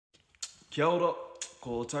Kia ora,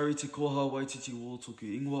 ko Tyree te koha Waititi Wall toku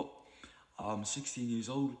ingoa. I'm 16 years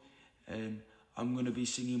old and I'm going to be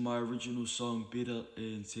singing my original song Better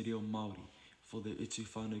in Te Reo Māori for the E Tū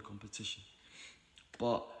Whānau competition.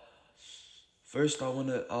 But first I want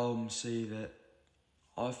to say that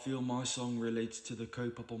I feel my song relates to the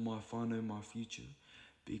kaupapa, my whānau, my future,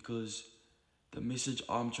 because the message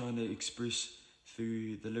I'm trying to express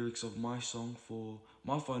through the lyrics of my song for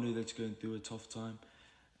my whānau that's going through a tough time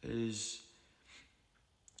is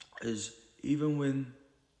even when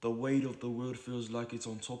the weight of the world feels like it's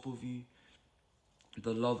on top of you,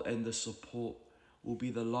 the love and the support will be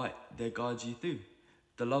the light that guides you through.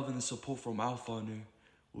 The love and the support from our whānau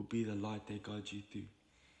will be the light that guides you through.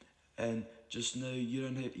 And just know you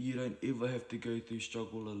don't ever have to go through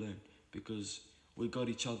struggle alone, because we got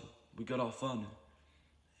each other. We got our whānau.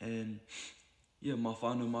 And yeah, my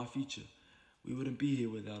whānau, my future. We wouldn't be here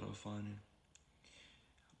without our whānau.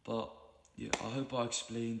 But yeah, I hope I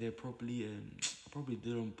explained that properly, and I probably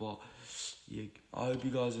didn't, but yeah, I hope you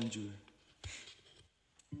guys enjoy.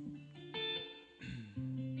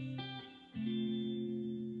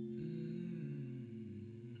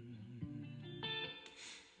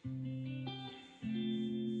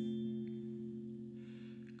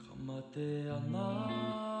 Kamate ana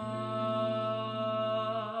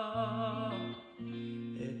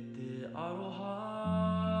e te aroha,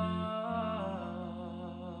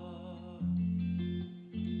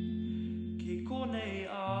 ki konei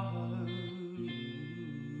ahau,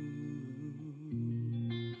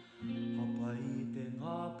 hapa i te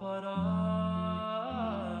ngāpara,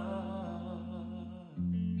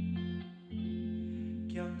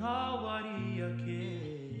 kia ngā wari ake.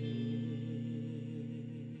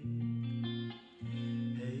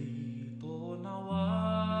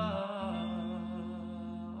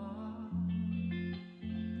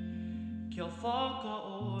 Kia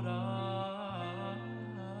whakaora,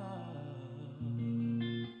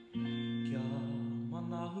 kia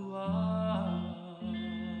manahua,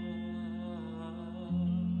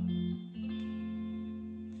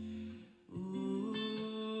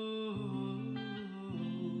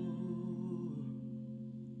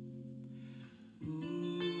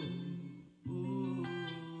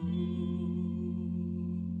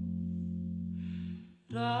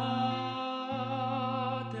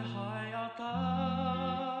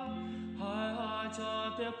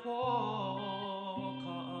 te pō,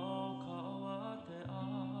 ka awatea.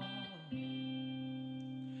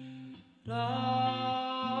 Rā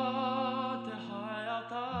te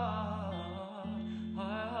haiata,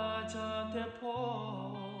 haia te pō,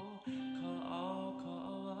 ka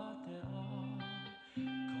awatea,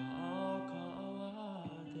 ka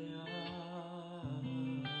awatea.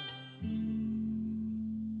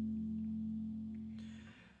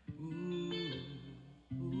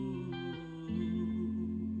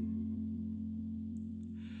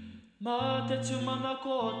 Mā te tumana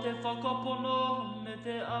ko te whakapono me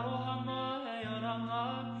te arohana hei oranga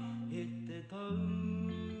e te tau.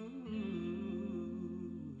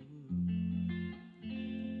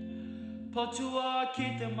 Patua ki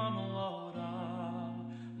te mano aora,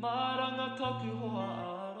 mā rangatahi hoa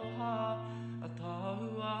aroha a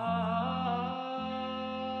tāua.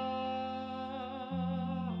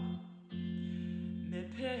 Me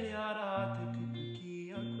pehea rā te kupu ki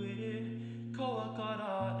a koe,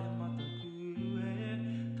 kawakara e mataku e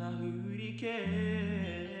tahurike.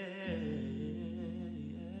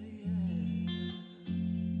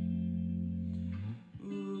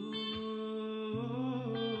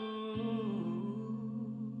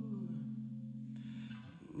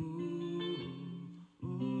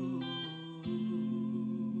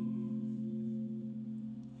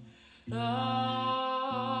 Rā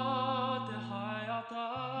te haiata,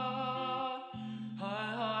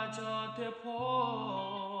 haia te pō,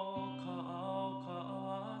 ka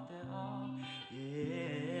awatea.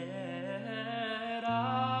 Rā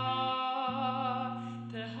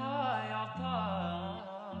te haiata,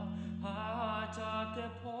 haia te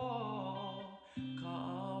pō, ka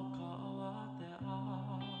awatea,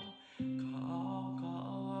 ka awatea.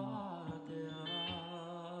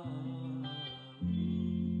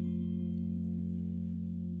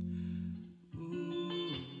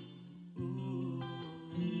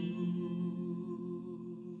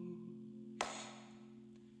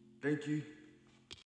 Thank you.